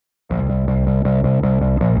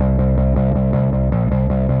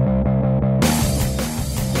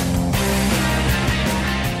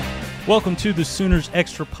Welcome to the Sooners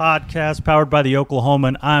Extra Podcast, powered by the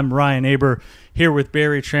Oklahoman. I'm Ryan Aber, here with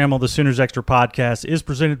Barry Trammell. The Sooners Extra Podcast is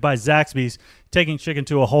presented by Zaxby's, taking chicken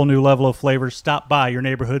to a whole new level of flavor. Stop by your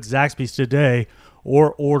neighborhood Zaxby's today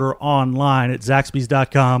or order online at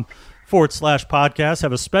zaxbys.com/podcast.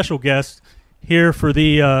 Have a special guest here for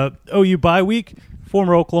the OU bye week,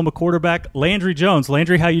 former Oklahoma quarterback Landry Jones.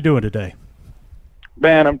 Landry, how you doing today?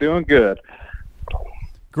 Man, I'm doing good.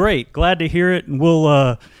 Great. Glad to hear it. And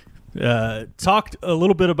we'll talk a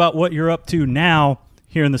little bit about what you're up to now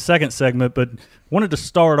here in the second segment, but wanted to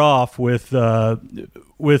start off with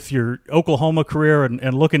your Oklahoma career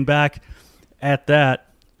and looking back at that.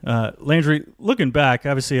 Landry, looking back,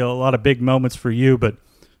 obviously a lot of big moments for you, but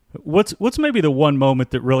what's maybe the one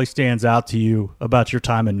moment that really stands out to you about your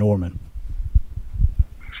time in Norman?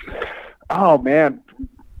 Oh, man.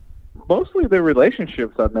 Mostly the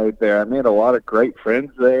relationships I made there. I made a lot of great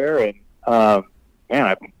friends there, and, man,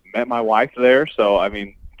 I met my wife there. So, I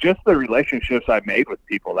mean, just the relationships I made with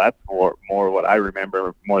people, that's more what I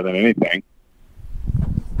remember more than anything.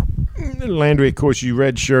 Landry, of course, you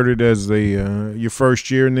redshirted as your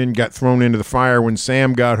first year and then got thrown into the fire when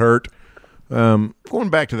Sam got hurt. Going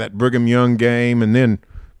back to that Brigham Young game and then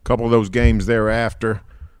a couple of those games thereafter,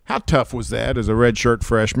 how tough was that as a redshirt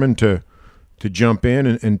freshman to jump in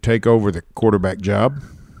and take over the quarterback job?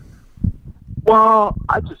 Well,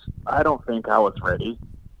 I don't think I was ready.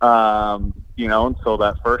 Until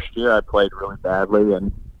that first year I played really badly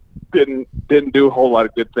and didn't do a whole lot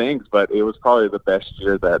of good things, but it was probably the best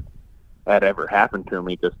year that ever happened to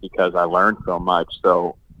me just because I learned so much.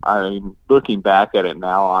 So, I mean, looking back at it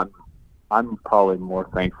now, I'm probably more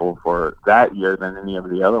thankful for that year than any of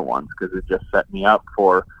the other ones because it just set me up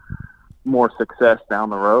for more success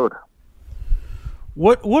down the road.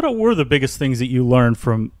 What were the biggest things that you learned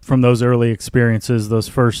from those early experiences, those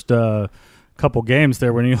first couple games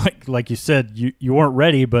there when you like you said you weren't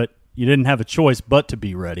ready, but you didn't have a choice but to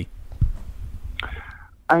be ready?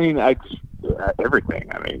 I mean, everything.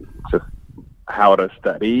 I mean, just how to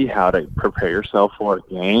study, how to prepare yourself for a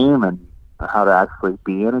game, and how to actually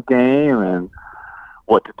be in a game, and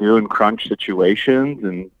what to do in crunch situations.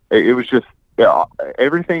 And it was just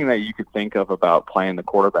everything that you could think of about playing the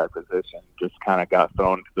quarterback position just kind of got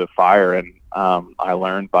thrown into the fire, and I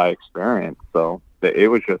learned by experience. So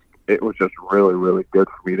it was just really, really good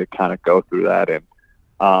for me to kind of go through that and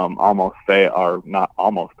almost fail, or not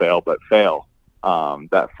almost fail, but fail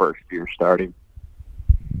that first year starting.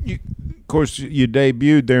 Of course, you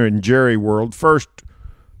debuted there in Jerry World, first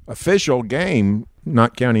official game,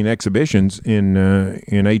 not counting exhibitions, in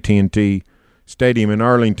AT&T Stadium in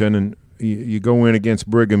Arlington, and you go in against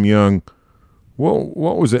Brigham Young.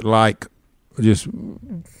 What was it like just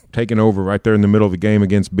taking over right there in the middle of the game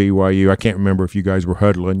against BYU? I can't remember if you guys were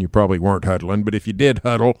huddling. You probably weren't huddling, but if you did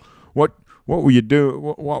huddle, what were you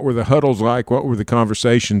do? What were the huddles like? What were the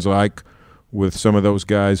conversations like with some of those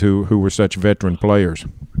guys who were such veteran players?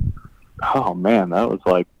 Oh, man, that was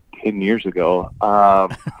like 10 years ago.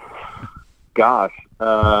 Gosh,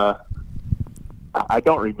 I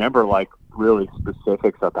don't remember like really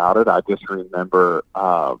specifics about it. I just remember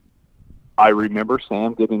I remember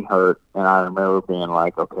Sam getting hurt, and I remember being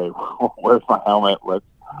like, okay, where's my helmet? Let's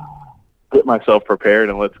get myself prepared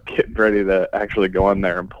and let's get ready to actually go in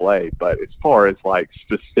there and play. But as far as like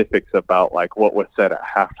specifics about like what was said at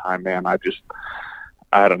halftime, man, I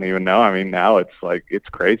don't even know. I mean, now it's like, it's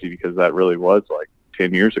crazy because that really was like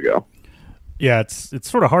 10 years ago. Yeah, it's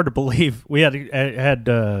sort of hard to believe. We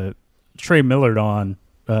had Trey Millard on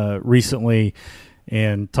recently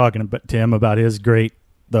and talking to him about his great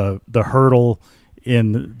the hurdle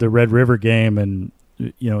in the Red River game, and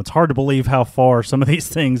it's hard to believe how far some of these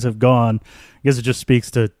things have gone. I guess it just speaks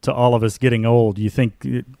to all of us getting old. You think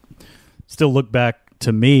still look back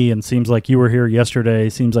to me and seems like you were here yesterday.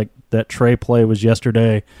 Seems like that Trey play was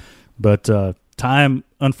yesterday, but time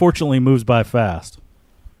unfortunately moves by fast.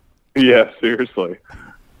 Yeah, seriously.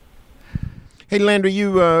 Hey, Landry,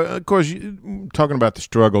 you of course talking about the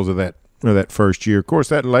struggles of that first year. Of course,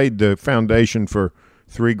 that laid the foundation for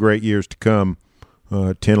 3 great years to come,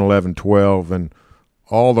 10, 11, 12, and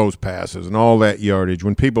all those passes and all that yardage.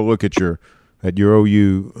 When people look at your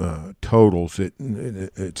OU totals,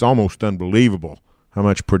 it's almost unbelievable how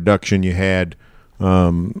much production you had.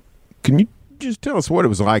 Can you just tell us what it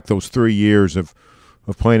was like those 3 years of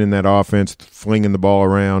playing in that offense, flinging the ball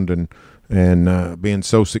around and being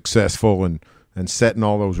so successful and setting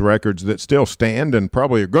all those records that still stand and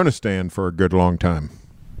probably are going to stand for a good long time?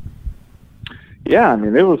 Yeah, I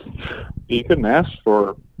mean, you couldn't ask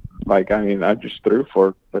for, I just threw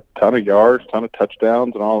for a ton of yards, ton of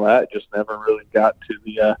touchdowns and all that. Just never really got to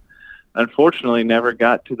unfortunately never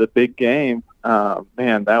got to the big game.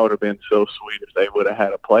 Man, that would have been so sweet if they would have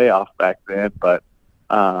had a playoff back then. But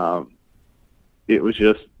it was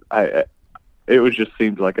just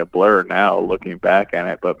seems like a blur now looking back at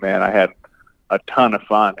it. But man, I had a ton of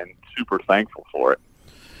fun and super thankful for it.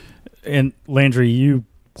 And Landry, you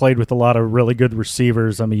played with a lot of really good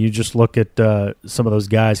receivers. I mean, you just look at some of those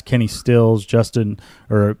guys: Kenny Stills, Sterling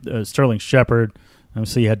Shepard.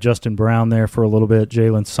 Obviously, you had Justin Brown there for a little bit,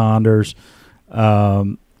 Jalen Saunders.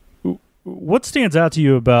 What stands out to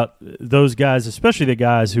you about those guys, especially the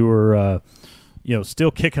guys who are,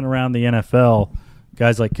 still kicking around the NFL,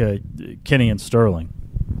 guys like Kenny and Sterling?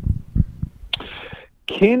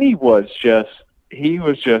 Kenny was just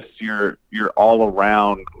your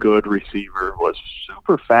all-around good receiver, was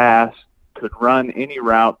super fast, could run any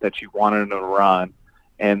route that you wanted him to run.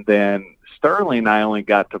 And then Sterling, I only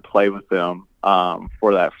got to play with him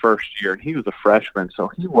for that first year, and he was a freshman, so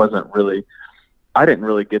he wasn't really – I didn't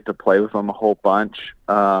really get to play with him a whole bunch.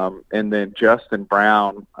 And then Justin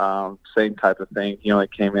Brown, same type of thing. He only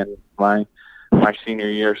came in my senior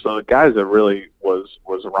year. So the guys that really was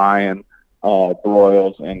Ryan –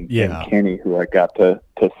 Broyles and Kenny, who I got to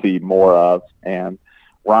see more of. And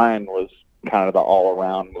Ryan was kind of the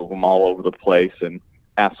all-around, move them all over the place and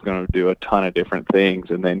ask him to do a ton of different things.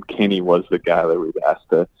 And then Kenny was the guy that we'd ask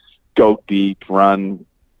to go deep, run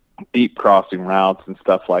deep crossing routes and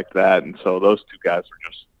stuff like that. And so those two guys were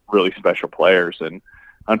just really special players. And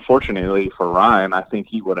unfortunately for Ryan, I think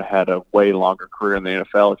he would have had a way longer career in the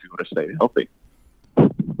NFL if he would have stayed healthy.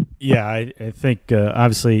 Yeah, I think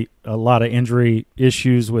obviously a lot of injury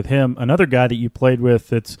issues with him. Another guy that you played with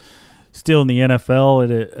that's still in the NFL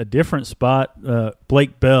at a different spot,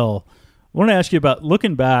 Blake Bell. I want to ask you about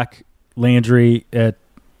looking back, Landry, at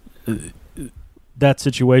that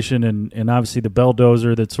situation and obviously the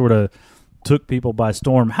Belldozer that sort of took people by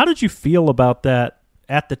storm. How did you feel about that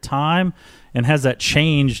at the time, and has that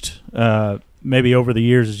changed maybe over the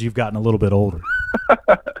years as you've gotten a little bit older?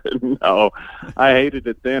 No, I hated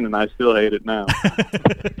it then, and I still hate it now.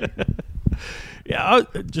 Yeah,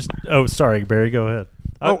 sorry, Barry, go ahead.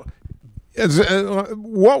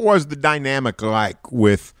 What was the dynamic like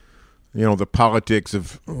with, the politics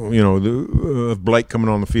of, of Blake coming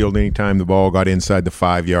on the field anytime the ball got inside the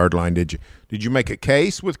 5-yard line? Did you make a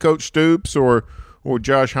case with Coach Stoops or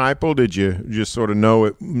Josh Heupel? Did you just sort of know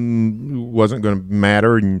it wasn't going to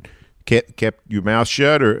matter and kept your mouth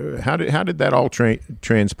shut, or how did that all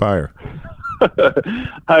transpire?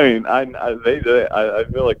 I mean, I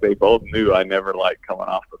feel like they both knew I never liked coming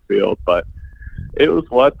off the field, but it was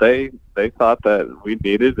what they thought that we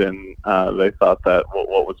needed, and they thought that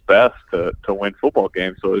what was best to win football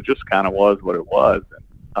games. So it just kind of was what it was,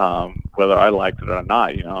 and whether I liked it or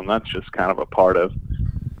not, and that's just kind of a part of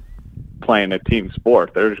playing a team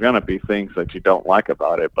sport. There's going to be things that you don't like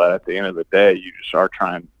about it, but at the end of the day, you just are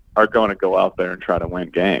going to go out there and try to win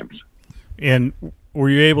games. And were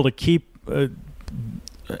you able to keep I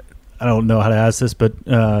don't know how to ask this, but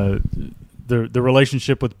the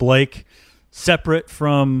relationship with Blake separate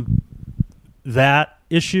from that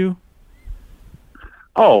issue?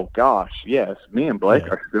 Oh gosh, yes. Me and Blake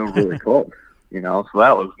are still really close, so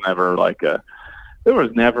that was never there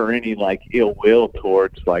was never any ill will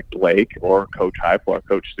towards Blake or Coach Heupel or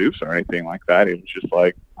Coach Stoops or anything like that. It was just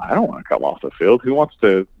I don't want to come off the field. Who wants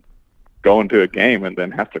to go into a game and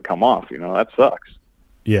then have to come off? That sucks.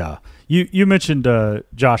 Yeah. You mentioned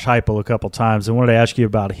Josh Heupel a couple times. I wanted to ask you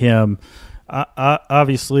about him.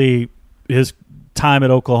 Obviously, his time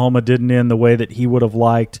at Oklahoma didn't end the way that he would have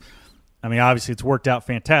liked. I mean, obviously, it's worked out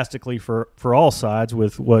fantastically for all sides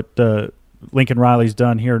with what Lincoln Riley's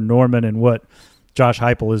done here in Norman and what Josh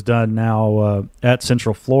Heupel has done now at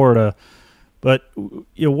Central Florida. But what's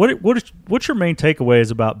your main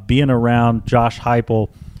takeaways about being around Josh Heupel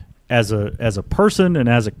as a person and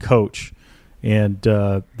as a coach, and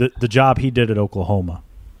the job he did at Oklahoma?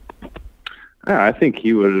 I think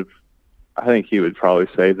he would probably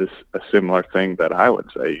say a similar thing that I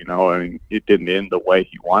would say. I mean, it didn't end the way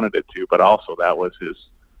he wanted it to, but also that was his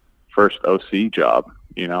first OC job.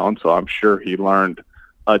 And so I'm sure he learned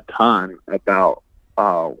a ton about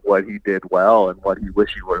what he did well and what he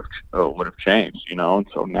wished he would have changed. And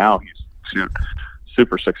so now he's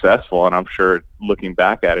super successful, and I'm sure looking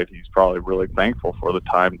back at it, he's probably really thankful for the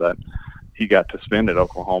time that he got to spend at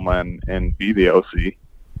Oklahoma and be the OC.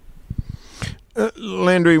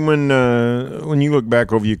 Landry, when you look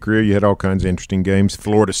back over your career, you had all kinds of interesting games.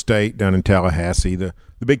 Florida State down in Tallahassee, the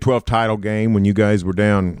Big 12 title game when you guys were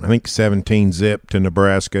down, I think 17-0 to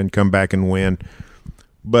Nebraska and come back and win.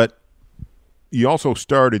 But you also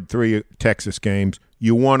started 3 Texas games.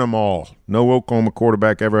 you won them all. No Oklahoma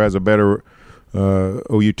quarterback ever has a better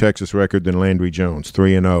OU Texas record than Landry Jones,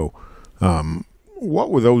 3-0. What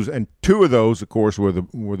were those? And two of those, of course, were the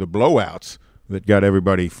blowouts that got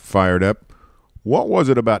everybody fired up. What was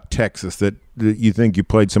it about Texas that you think you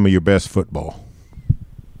played some of your best football?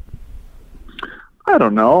 I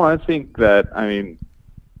don't know. I think that, I mean,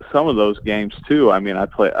 some of those games too. I mean, I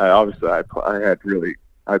played really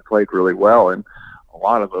well in a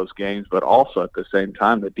lot of those games, but also at the same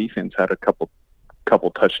time, the defense had a couple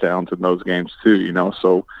touchdowns in those games too. You know,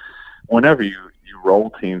 so whenever you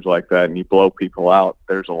roll teams like that and you blow people out,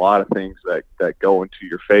 there's a lot of things that go into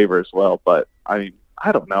your favor as well. But I mean,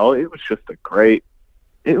 I don't know. It was just a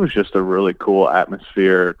really cool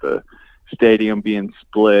atmosphere. The stadium being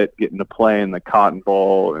split, getting to play in the Cotton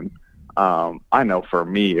Bowl, and I know for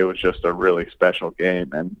me it was just a really special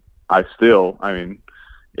game. And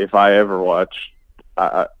if I ever watch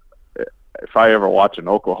an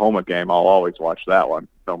Oklahoma game, I'll always watch that one,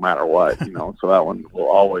 no matter what, you know. So that one will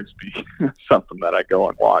always be something that I go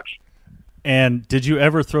and watch. And did you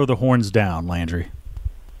ever throw the horns down, Landry?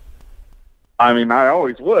 I mean, I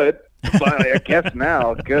always would, but I guess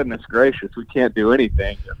now, goodness gracious, we can't do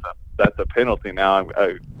anything. That's a penalty now.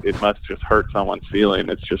 It must just hurt someone's feeling.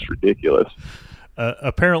 It's just ridiculous.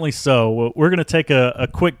 Apparently so. We're going to take a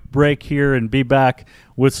quick break here and be back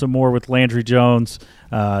with some more with Landry Jones.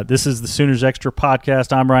 This is the Sooners Extra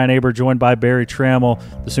Podcast. I'm Ryan Aber, joined by Barry Trammell.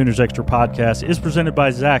 The Sooners Extra Podcast is presented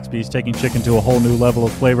by Zaxby's, taking chicken to a whole new level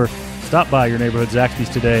of flavor. Stop by your neighborhood Zaxby's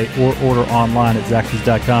today or order online at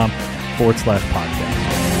zaxbys.com/podcast.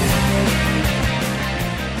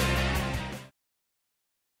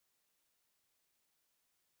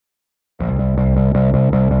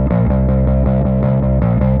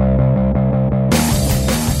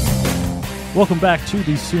 Welcome back to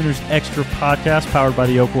the Sooners Extra Podcast, powered by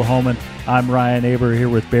the Oklahoman. I'm Ryan Aber here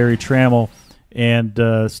with Barry Trammell, and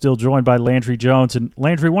still joined by Landry Jones. And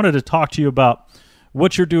Landry, wanted to talk to you about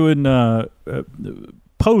what you're doing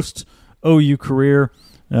post OU career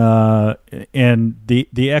and the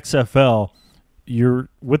XFL. You're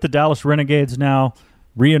with the Dallas Renegades now,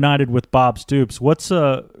 reunited with Bob Stoops. What's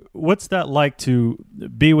that like to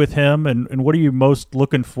be with him, and what are you most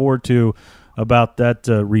looking forward to about that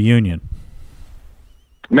reunion?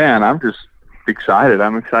 Man, I'm just excited.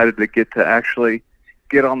 I'm excited to get to actually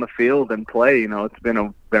get on the field and play. You know, it's been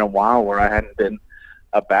a while where I hadn't been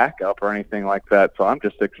a backup or anything like that, so I'm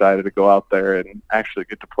just excited to go out there and actually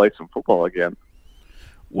get to play some football again.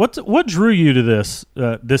 What drew you to this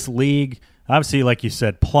league? Obviously, like you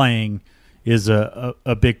said, playing is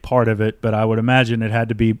a big part of it, but I would imagine it had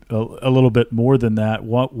to be a little bit more than that.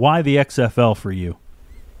 Why the XFL for you?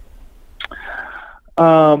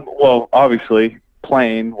 Well, obviously,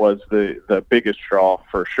 playing was the biggest draw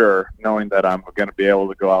for sure. Knowing that I'm going to be able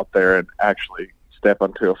to go out there and actually step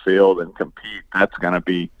onto a field and compete, that's going to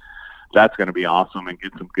be awesome, and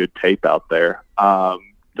get some good tape out there. The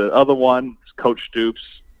other one, Coach Stoops.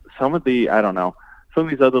 Some of these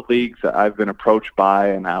other leagues that I've been approached by,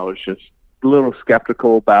 and I was just a little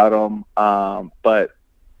skeptical about them. But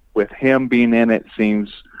with him being in it,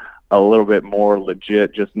 seems a little bit more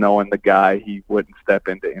legit. Just knowing the guy, he wouldn't step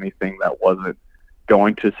into anything that wasn't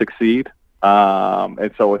going to succeed.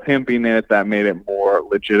 And so with him being in it, that made it more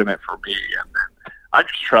legitimate for me. And then I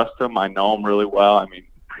just trust him. I know him really well. I mean,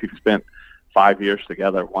 we've spent 5 years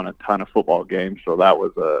together, won a ton of football games, so that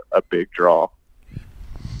was a big draw.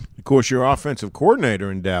 Of course, your offensive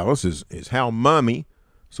coordinator in Dallas is Hal Mumme,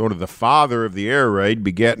 sort of the father of the air raid,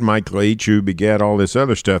 begat Mike Leach, who begat all this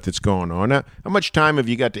other stuff that's going on. Now, how much time have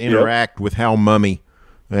you got to interact with Hal Mumme,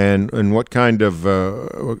 and what kind of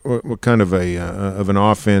an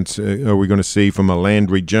offense are we going to see from a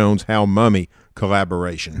Landry Jones Hal Mumme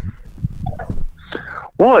collaboration?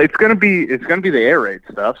 Well, it's gonna be the air raid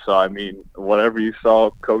stuff. So I mean, whatever you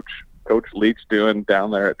saw Coach Leach doing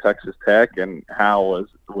down there at Texas Tech, and Hal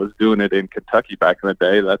was doing it in Kentucky back in the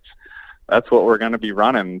day. That's what we're going to be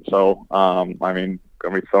running. So, I mean,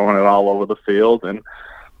 going to be throwing it all over the field and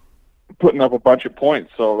putting up a bunch of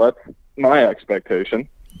points. So that's my expectation.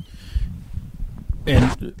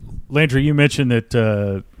 And Landry, you mentioned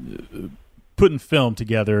that putting film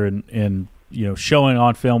together and showing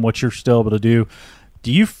on film what you're still able to do.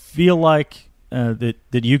 Do you feel like that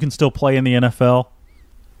you can still play in the NFL?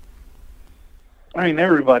 I mean,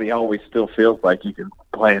 everybody always still feels like you can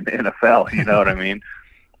play in the NFL. You know what I mean?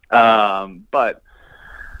 But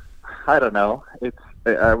I don't know.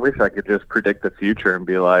 I wish I could just predict the future and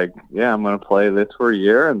be like, yeah, I'm going to play this for a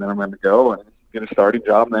year, and then I'm going to go and get a starting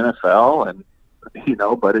job in the NFL. And,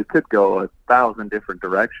 but it could go 1,000 different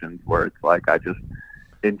directions where it's like I just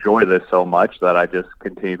enjoy this so much that I just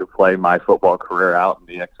continue to play my football career out in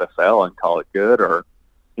the XFL and call it good, or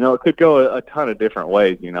it could go a ton of different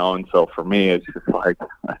ways, and so for me, it's just like,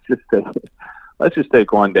 let's just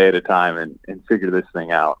take one day at a time and figure this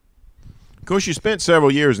thing out. Of course, you spent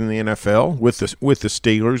several years in the NFL with the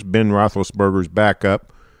Steelers, Ben Roethlisberger's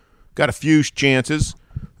backup. Got a few chances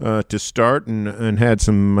to start and had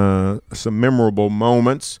some memorable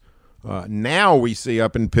moments. Now we see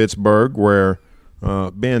up in Pittsburgh where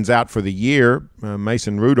Ben's out for the year.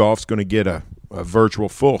 Mason Rudolph's going to get a virtual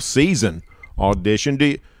full season audition.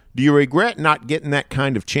 Do you regret not getting that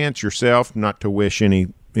kind of chance yourself? Not to wish any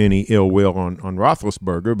ill will on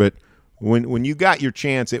Roethlisberger, but when you got your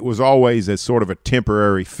chance, it was always as sort of a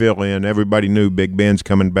temporary fill-in. Everybody knew Big Ben's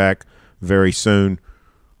coming back very soon.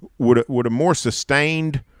 Would a more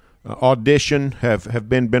sustained audition have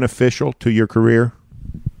been beneficial to your career?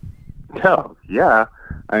 Oh, yeah.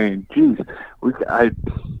 I mean, geez,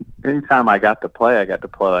 anytime I got to play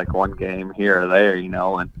like one game here or there,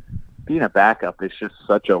 and being a backup is just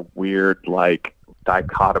such a weird, like,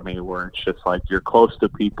 dichotomy where it's just like you're close to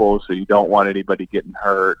people, so you don't want anybody getting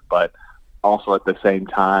hurt, but also at the same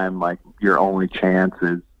time, like, your only chance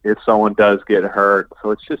is if someone does get hurt. So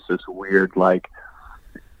it's just this weird, like,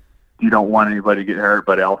 you don't want anybody to get hurt,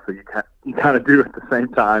 but also you kind of do at the same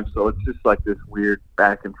time. So it's just like this weird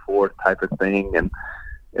back and forth type of thing, and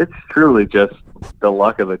it's truly just the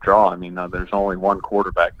luck of the draw. I mean, there's only one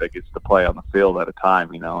quarterback that gets to play on the field at a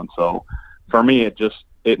time, and so for me,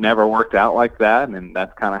 it never worked out like that, and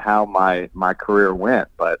that's kind of how my career went.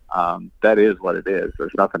 But that is what it is.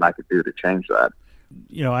 There's nothing I could do to change that.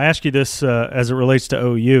 I ask you this as it relates to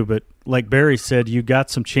OU, but like Barry said, you got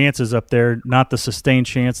some chances up there, not the sustained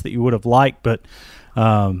chance that you would have liked. But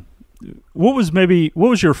what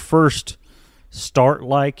was your first start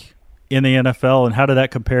like in the NFL, and how did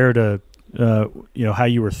that compare to how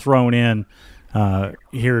you were thrown in down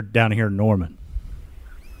here in Norman?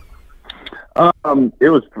 It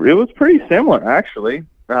was pretty similar, actually.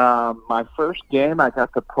 My first game I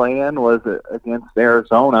got to play in was against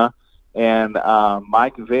Arizona, and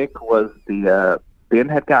Mike Vick was Ben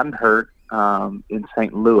had gotten hurt in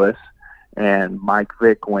St. Louis, and Mike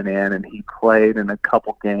Vick went in and he played in a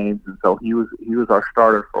couple games, and so he was our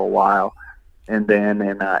starter for a while. And then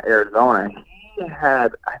in Arizona, I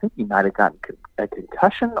think he might have gotten a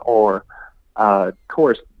concussion or hurt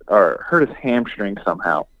his hamstring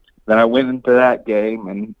somehow. Then I went into that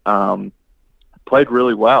game and played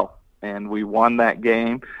really well, and we won that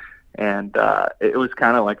game. And it was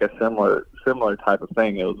kind of like a similar type of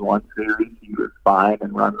thing. It was one series he was fine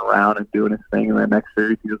and running around and doing his thing, and the next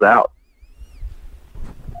series he was out.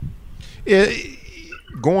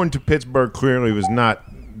 Going to Pittsburgh clearly was not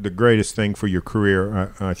the greatest thing for your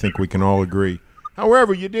career. I think we can all agree.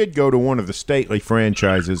 However, you did go to one of the stately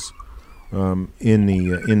franchises in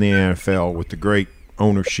the NFL with the great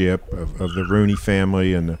ownership of the Rooney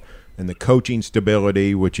family and the coaching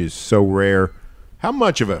stability, which is so rare. How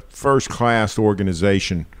much of a first-class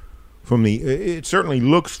organization it certainly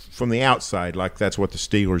looks from the outside like that's what the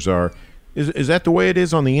Steelers are. Is that the way it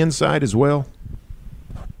is on the inside as well?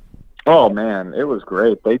 Oh man, it was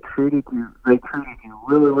great. They treated you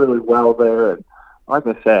really, really well there. And like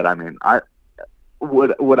I said, I mean,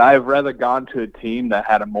 would I have rather gone to a team that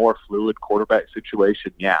had a more fluid quarterback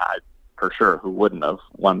situation? Yeah, for sure. Who wouldn't have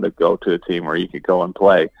wanted to go to a team where you could go and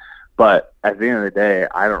play? But at the end of the day,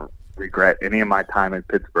 I don't regret any of my time in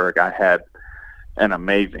Pittsburgh. I had an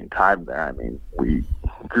amazing time there. I mean, we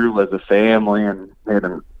grew as a family and had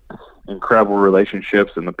incredible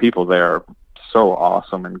relationships, and the people there are so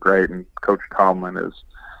awesome and great. And Coach Tomlin is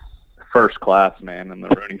first class, man, and the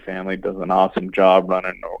Rooney family does an awesome job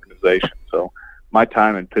running the organization. So my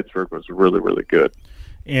time in Pittsburgh was really, really good.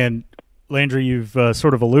 And Landry, you've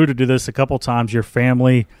sort of alluded to this a couple times. Your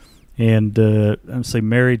family and obviously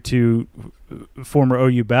married to former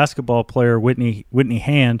OU basketball player Whitney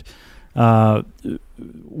Hand. How's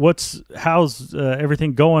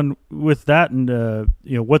everything going with that? And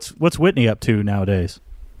what's Whitney up to nowadays?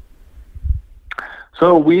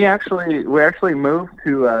 So we actually moved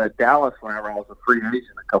to Dallas whenever I was a free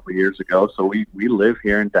agent a couple of years ago. So we live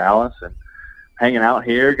here in Dallas and hanging out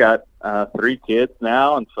here. Got 3 kids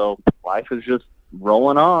now, and so life is just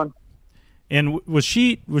rolling on. And was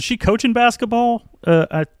she coaching basketball?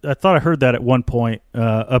 I thought I heard that at one point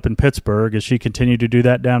up in Pittsburgh. Is she continued to do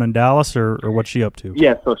that down in Dallas, or what's she up to?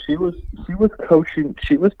 Yeah, so she was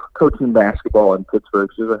coaching basketball in Pittsburgh.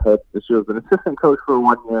 She was an assistant coach for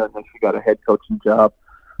 1 year, and then she got a head coaching job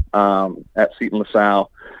at Seton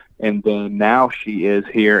LaSalle, and then now she is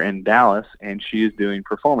here in Dallas, and she is doing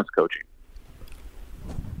performance coaching.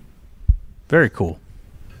 Very cool.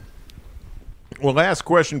 Well, last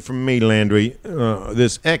question from me, Landry.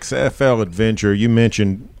 This XFL adventure, you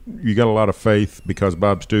mentioned you got a lot of faith because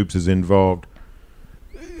Bob Stoops is involved.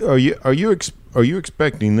 Are you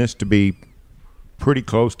expecting this to be pretty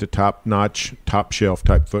close to top-notch, top-shelf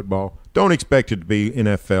type football? Don't expect it to be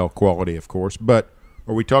NFL quality, of course, but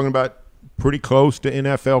are we talking about pretty close to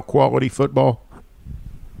NFL quality football?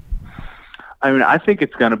 I mean, I think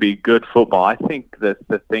it's going to be good football. I think that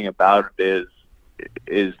the thing about it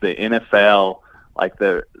is the NFL, like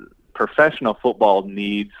the professional football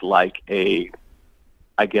needs like a,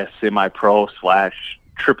 I guess, semi-pro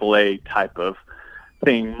 / AAA type of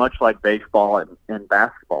thing, much like baseball and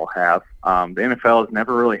basketball have. The NFL has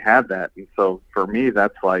never really had that, and so for me,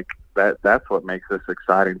 that's like that's what makes this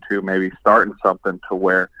exciting too. Maybe starting something to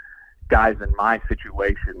where guys in my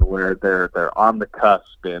situation, where they're on the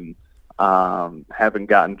cusp and haven't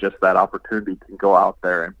gotten just that opportunity, can go out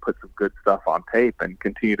there and put some good stuff on tape and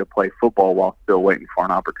continue to play football while still waiting for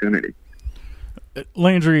an opportunity.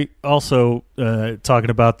 Landry, also talking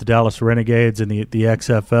about the Dallas Renegades and the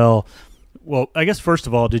XFL. Well, I guess first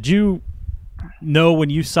of all, did you know when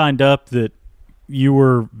you signed up that you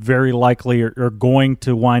were very likely or going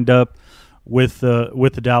to wind up with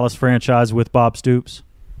the Dallas franchise with Bob Stoops?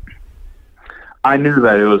 I knew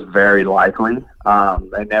that it was very likely.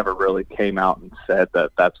 They never really came out and said that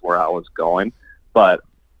that's where I was going, but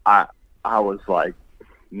I was like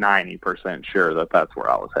 90% sure that that's where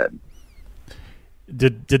I was heading.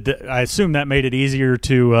 I assume that made it easier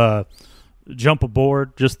to jump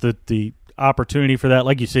aboard, just the opportunity for that?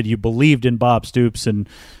 Like you said, you believed in Bob Stoops and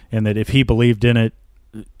that if he believed in it,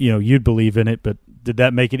 you'd believe in it, but did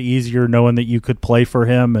that make it easier knowing that you could play for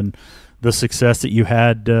him and the success that you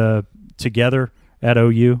had together at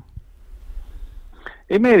OU?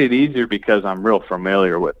 It made it easier because I'm real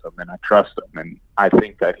familiar with him and I trust him, and I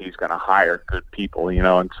think that he's going to hire good people,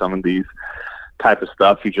 and some of these type of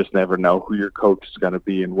stuff, you just never know who your coach is going to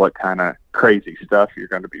be and what kind of crazy stuff you're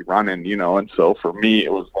going to be running, and so for me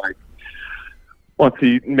it was like, once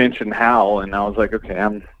he mentioned Howell, and I was like, okay,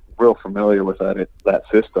 I'm real familiar with that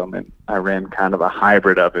system, and I ran kind of a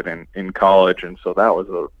hybrid of it in college, and so that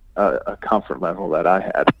was a comfort level that I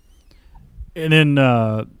had. And then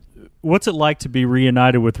what's it like to be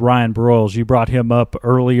reunited with Ryan Broyles? You brought him up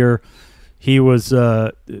earlier. He was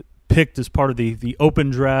picked as part of the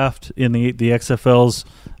open draft in the XFL's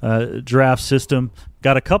draft system.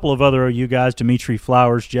 Got a couple of other OU guys, Dimitri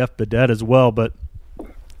Flowers, Jeff Badet as well, but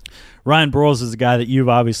Ryan Broyles is a guy that you've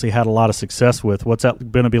obviously had a lot of success with. What's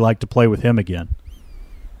that going to be like to play with him again?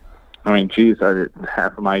 I mean, geez,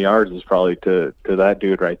 half of my yards is probably to that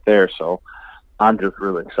dude right there, so I'm just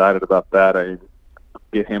really excited about that. I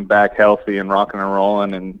get him back healthy and rocking and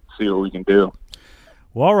rolling and see what we can do.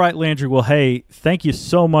 Well, all right, Landry. Well, hey, thank you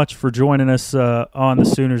so much for joining us on the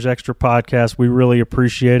Sooners Extra podcast. We really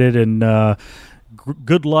appreciate it, and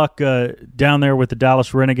good luck down there with the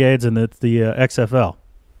Dallas Renegades and the XFL.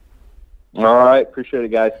 All right. Appreciate it,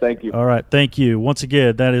 guys. Thank you. All right. Thank you. Once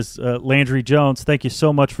again, that is Landry Jones. Thank you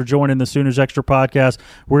so much for joining the Sooners Extra podcast.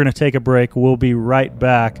 We're going to take a break. We'll be right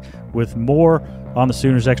back with more on the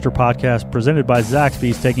Sooners Extra podcast presented by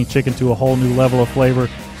Zaxby's, taking chicken to a whole new level of flavor.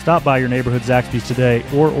 Stop by your neighborhood Zaxby's today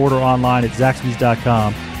or order online at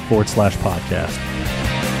zaxby's.com/podcast.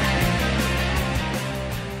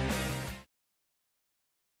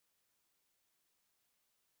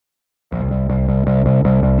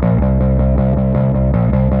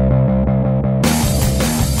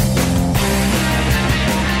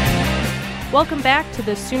 Welcome back to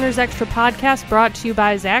the Sooners Extra podcast brought to you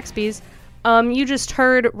by Zaxby's. You just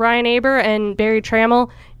heard Ryan Aber and Barry Trammell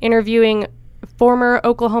interviewing former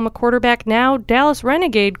Oklahoma quarterback, now Dallas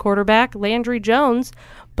Renegade quarterback, Landry Jones.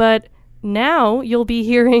 But now you'll be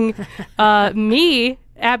hearing me,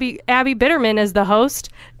 Abby Bitterman, as the host,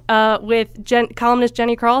 with columnist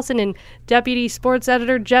Jenny Carlson and deputy sports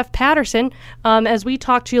editor Jeff Patterson, as we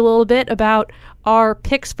talk to you a little bit about our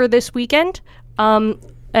picks for this weekend.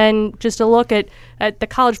 And just a look at the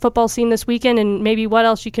college football scene this weekend and maybe what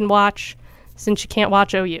else you can watch since you can't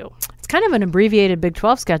watch OU. It's kind of an abbreviated Big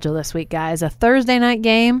 12 schedule this week, guys. A Thursday night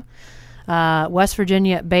game, West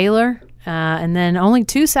Virginia at Baylor, and then only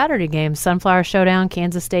 2 Saturday games, Sunflower Showdown,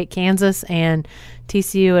 Kansas State, Kansas, and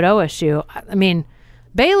TCU at OSU. I mean,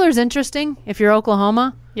 Baylor's interesting if you're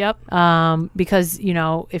Oklahoma. Yep. Because,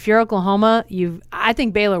 if you're Oklahoma, I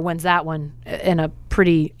think Baylor wins that one in a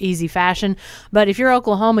pretty easy fashion. But if you're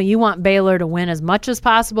Oklahoma, you want Baylor to win as much as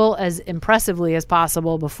possible, as impressively as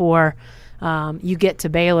possible before you get to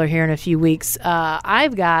Baylor here in a few weeks.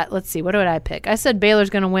 I've got, let's see, what did I pick? I said Baylor's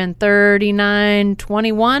going to win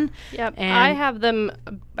 39-21. Yep. And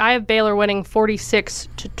I have Baylor winning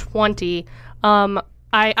 46-20.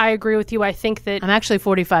 I agree with you. I think that. I'm actually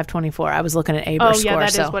 45-24. I was looking at Aber's score.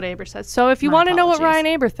 That is what Aber says. So if you want to know what Ryan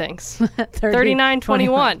Aber thinks,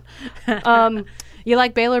 39-21. You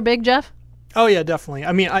like Baylor big, Jeff? Oh, yeah, definitely.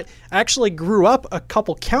 I mean, I actually grew up a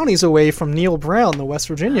couple counties away from Neil Brown, the West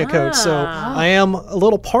Virginia coach, so I am a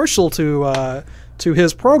little partial to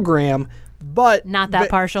his program. But not that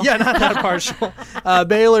partial. Yeah, not that partial.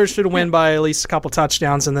 Baylor should win by at least a couple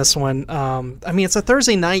touchdowns in this one. I mean, it's a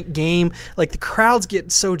Thursday night game. Like, the crowds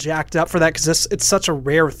get so jacked up for that because it's such a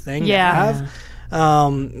rare thing to have.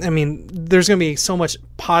 I mean, there's going to be so much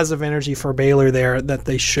positive energy for Baylor there that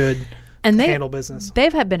they should handle business.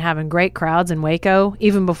 They've been having great crowds in Waco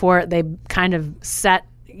even before they kind of set.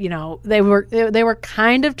 You know, they were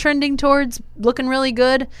kind of trending towards looking really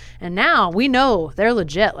good, and now we know they're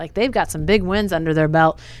legit. Like, they've got some big wins under their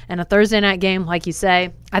belt, and a Thursday night game, like you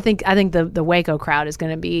say, I think the Waco crowd is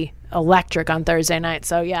going to be electric on Thursday night.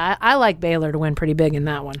 So yeah, I like Baylor to win pretty big in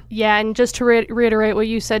that one. Yeah, and just to reiterate what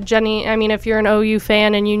you said, Jenny, I mean, if you're an OU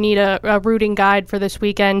fan and you need a rooting guide for this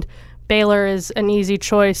weekend, Baylor is an easy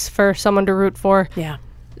choice for someone to root for. Yeah,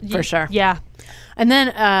 for sure. Yeah. And then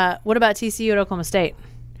what about TCU at Oklahoma State?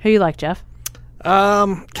 Who you like, Jeff?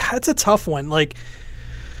 It's a tough one. Like,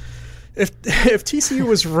 if TCU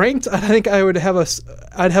was ranked, I think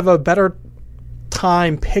I'd have a better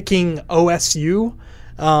time picking OSU.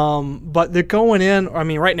 But they're going in. I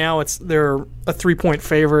mean, right now they're a 3-point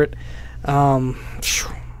favorite. I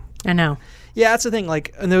know. Yeah, that's the thing.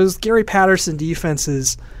 Like, and those Gary Patterson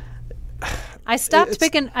defenses. I stopped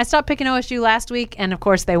picking OSU last week, and of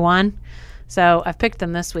course they won. So I've picked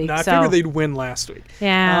them this week. No, I figured they'd win last week.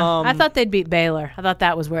 Yeah, I thought they'd beat Baylor. I thought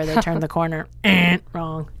that was where they turned the corner.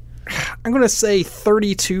 Wrong. I'm going to say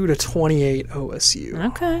 32-28 OSU.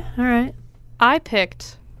 Okay, all right. I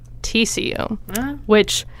picked TCU,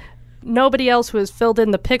 which nobody else who has filled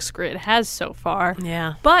in the picks grid has so far.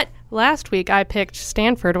 Yeah. But last week I picked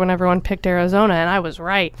Stanford when everyone picked Arizona, and I was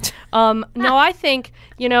right. No, I think,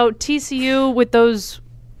 TCU with those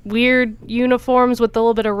weird uniforms with a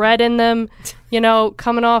little bit of red in them,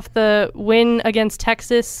 coming off the win against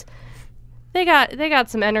Texas. They got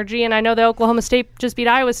some energy, and I know that Oklahoma State just beat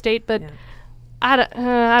Iowa State, but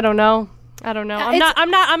I don't know. I'm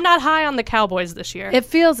not high on the Cowboys this year. It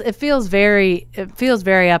feels very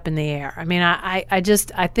up in the air. I mean,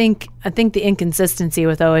 I think the inconsistency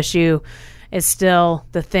with OSU is still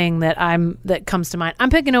the thing that comes to mind. I'm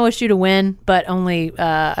picking OSU to win, but only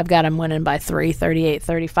I've got them winning by 3,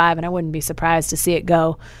 38-35, and I wouldn't be surprised to see it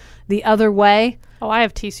go the other way. Oh, I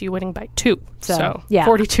have TCU winning by 2, so yeah,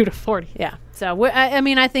 42-40. Yeah. So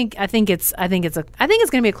I think it's going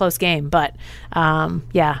to be a close game, but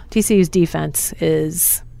TCU's defense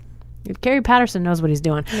is. Gary Patterson knows what he's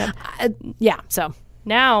doing. Yep. So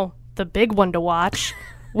now the big one to watch,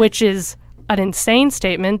 which is an insane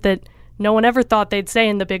statement that no one ever thought they'd say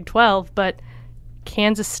in the Big 12, but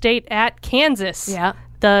Kansas State at Kansas. Yeah.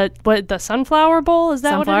 The Sunflower Bowl, is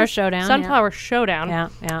that what it is? Showdown. Sunflower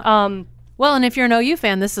Showdown. Yeah. Well, and if you're an OU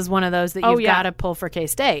fan, this is one of those that you've got to pull for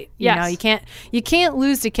K-State. Yes. You can't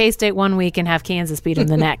lose to K-State one week and have Kansas beat them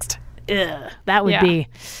the next. Ugh, that would be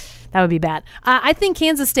bad. I think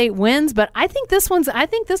Kansas State wins, but I think this one's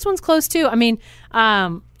close too. I mean,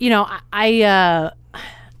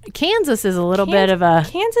 Kansas is a little bit of a.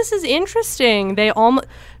 Kansas is interesting. They almost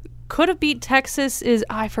could have beat Texas.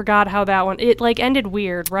 I forgot how that one. It ended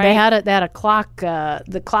weird, right? They had a clock.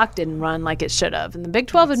 The clock didn't run like it should have, and the Big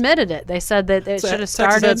 12 admitted it. They said that it should have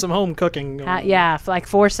started. Texas had some home cooking. For like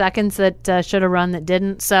 4 seconds that should have run that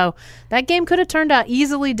didn't. So that game could have turned out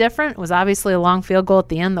easily different. It was obviously a long field goal at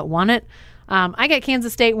the end that won it. I got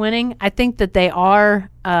Kansas State winning. I think that they are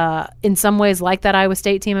in some ways like that Iowa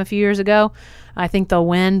State team a few years ago. I think they'll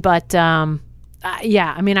win, but I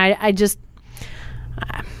mean, I just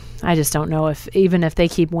don't know if they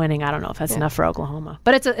keep winning. I don't know if that's enough for Oklahoma.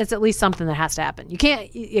 But it's at least something that has to happen. You can't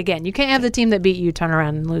have the team that beat you turn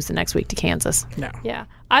around and lose the next week to Kansas. No. Yeah,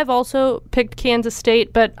 I've also picked Kansas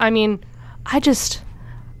State, but I mean,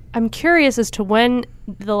 I'm curious as to when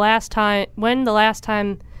the last time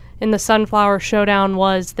in the Sunflower Showdown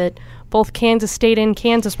was that both Kansas State and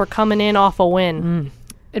Kansas were coming in off a win.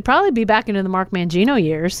 It'd probably be back into the Mark Mangino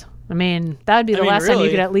years. I mean, that would be the last time you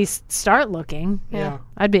could at least start looking. Yeah.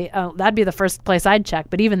 That'd be the first place I'd check.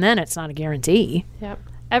 But even then, it's not a guarantee. Yep.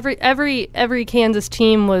 Every Kansas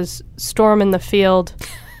team was storming the field,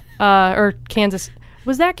 or Kansas.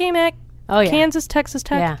 Was that game at Kansas, Texas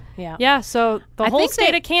Tech? Yeah. Yeah, so the whole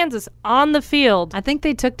state of Kansas on the field. I think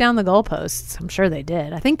they took down the goalposts. I'm sure they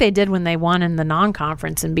did. I think they did when they won in the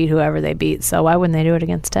non-conference and beat whoever they beat. So why wouldn't they do it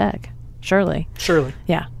against Tech? Shirley. Shirley.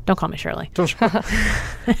 Yeah, don't call me Shirley. Don't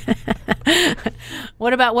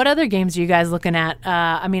What other games are you guys looking at?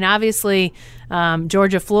 I mean, obviously,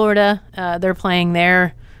 Georgia, Florida, they're playing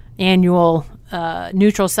their annual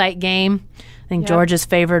neutral site game. I think Georgia's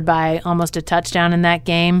favored by almost a touchdown in that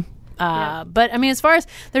game. But I mean, as far as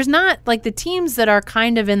there's not like the teams that are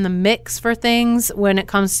kind of in the mix for things when it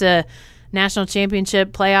comes to national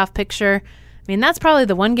championship playoff picture. I mean, that's probably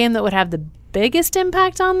the one game that would have the biggest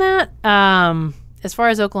impact on that as far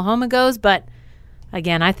as Oklahoma goes. But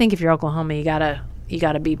again, I think if you're Oklahoma, you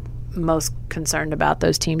gotta be most concerned about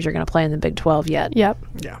those teams you're going to play in the Big 12 yet. Yep.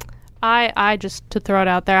 Yeah. I just to throw it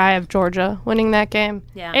out there, I have Georgia winning that game.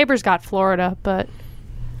 Yeah. Aber's got Florida, but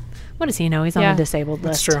what does he know? He's on the disabled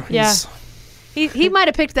list. That's true. Yeah. He might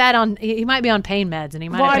have picked that on. He might be on pain meds, and he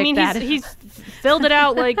might have picked that. He's filled it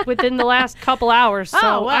out like within the last couple hours.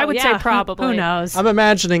 So I would say probably. Who knows? I'm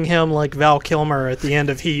imagining him like Val Kilmer at the end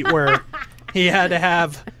of Heat, where he had to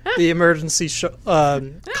have the emergency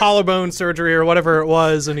collarbone surgery or whatever it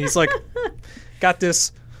was, and he's like got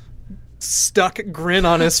this stuck grin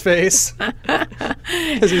on his face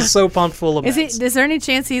because he's so pumped full of meds. Is there any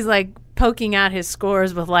chance he's like poking out his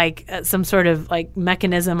scores with like some sort of like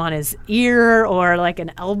mechanism on his ear or like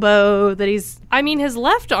an elbow that he's? I mean, his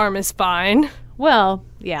left arm is fine. Well,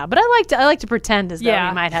 yeah, but I like to pretend as though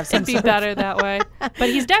he might have some. It'd be better that way. But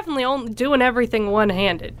he's definitely only doing everything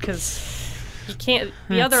one-handed because he can't.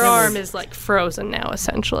 The other arm is like frozen now,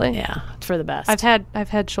 essentially. Yeah, it's for the best. I've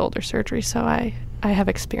had shoulder surgery, so I have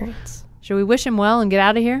experience. Should we wish him well and get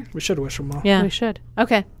out of here? We should wish him well. Yeah, we should.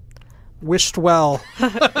 Okay. Wished well.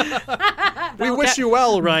 We wish you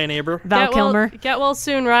well, Ryan Aber. Val Kilmer. Get well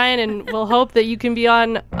soon, Ryan, and we'll hope that you can be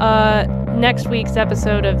on next week's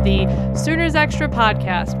episode of the Sooners Extra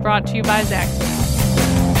podcast, brought to you by Zaxby's.